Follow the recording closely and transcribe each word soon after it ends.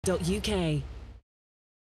.uk.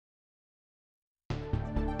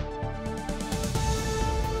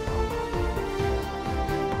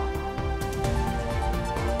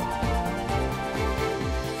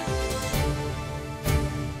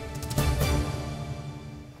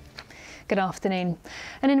 Good afternoon.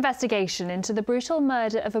 An investigation into the brutal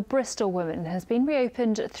murder of a Bristol woman has been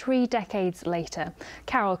reopened 3 decades later.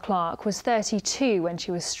 Carol Clark was 32 when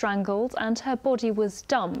she was strangled and her body was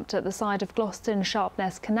dumped at the side of Gloucester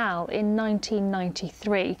Sharpness Canal in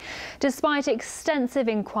 1993. Despite extensive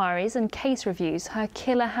inquiries and case reviews, her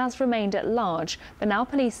killer has remained at large, but now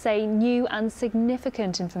police say new and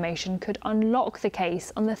significant information could unlock the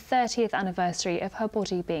case on the 30th anniversary of her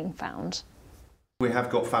body being found. We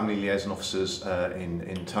have got family liaison officers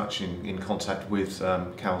in touch, in contact with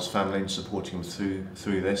Carol's family and supporting them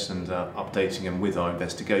through this and updating them with our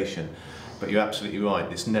investigation. But you're absolutely right,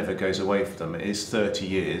 this never goes away from them. It is 30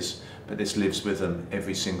 years, but this lives with them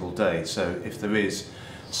every single day. So if there is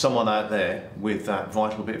someone out there with that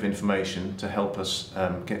vital bit of information to help us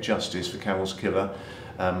get justice for Carol's killer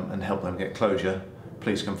and help them get closure,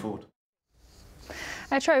 please come forward.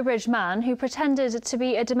 A Trowbridge man who pretended to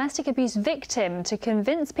be a domestic abuse victim to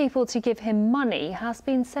convince people to give him money has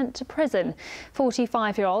been sent to prison.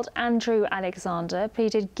 45-year-old Andrew Alexander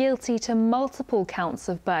pleaded guilty to multiple counts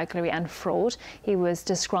of burglary and fraud. He was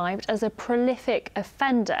described as a prolific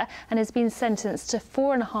offender and has been sentenced to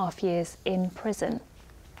 4.5 years in prison.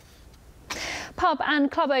 Pub and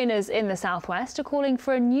club owners in the southwest are calling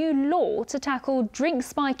for a new law to tackle drink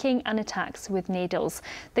spiking and attacks with needles.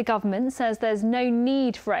 The government says there's no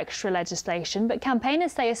need for extra legislation, but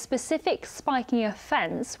campaigners say a specific spiking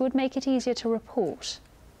offence would make it easier to report.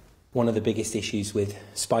 One of the biggest issues with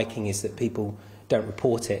spiking is that people don't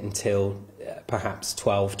report it until perhaps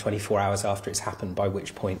 12, 24 hours after it's happened, by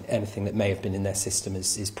which point anything that may have been in their system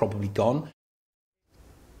is probably gone.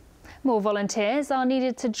 More volunteers are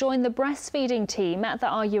needed to join the breastfeeding team at the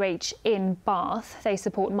RUH in Bath. They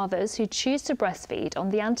support mothers who choose to breastfeed on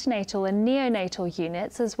the antenatal and neonatal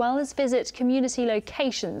units, as well as visit community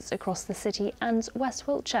locations across the city and West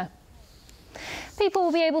Wiltshire. People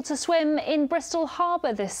will be able to swim in Bristol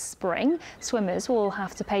Harbour this spring. Swimmers will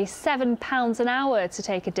have to pay £7 an hour to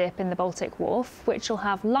take a dip in the Baltic Wharf, which will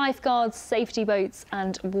have lifeguards, safety boats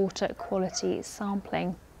and water quality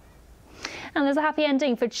sampling. And there's a happy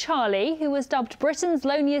ending for Charlie, who was dubbed Britain's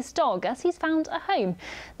loneliest dog as he's found a home.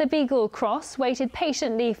 The Beagle Cross waited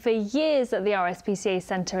patiently for years at the RSPCA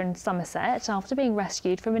Centre in Somerset after being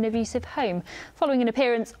rescued from an abusive home. Following an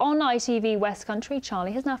appearance on ITV West Country,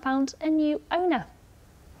 Charlie has now found a new owner.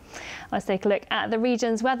 Let's take a look at the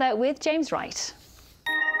region's weather with James Wright.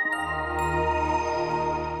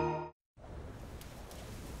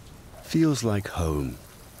 Feels like home,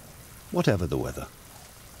 whatever the weather.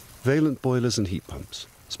 Valent Boilers and Heat Pumps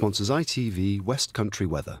sponsors ITV West Country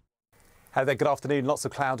Weather. Hello there, good afternoon. Lots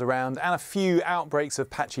of cloud around and a few outbreaks of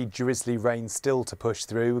patchy drizzly rain still to push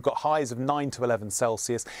through. We've got highs of 9 to 11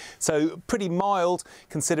 Celsius, so pretty mild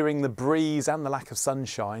considering the breeze and the lack of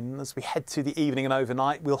sunshine. As we head to the evening and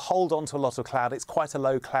overnight, we'll hold on to a lot of cloud. It's quite a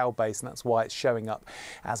low cloud base and that's why it's showing up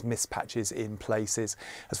as mist patches in places.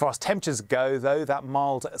 As far as temperatures go, though, that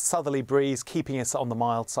mild southerly breeze keeping us on the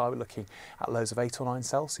mild side. We're looking at lows of 8 or 9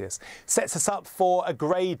 Celsius. Sets us up for a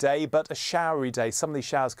grey day, but a showery day. Some of these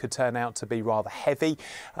showers could turn out to be rather heavy,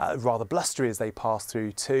 rather blustery as they pass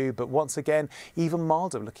through too, but once again even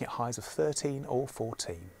milder, looking at highs of 13 or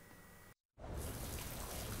 14.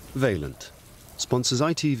 Valent sponsors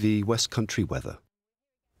ITV West Country Weather.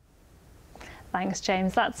 Thanks,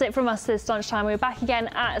 James. That's it from us this lunchtime. We're back again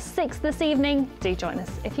at 6 this evening. Do join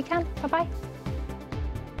us if you can. Bye-bye.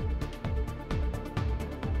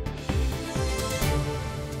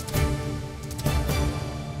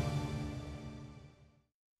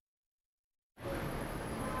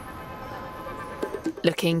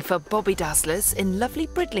 Looking for Bobby Dazzlers in lovely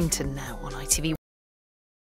Bridlington now on ITV.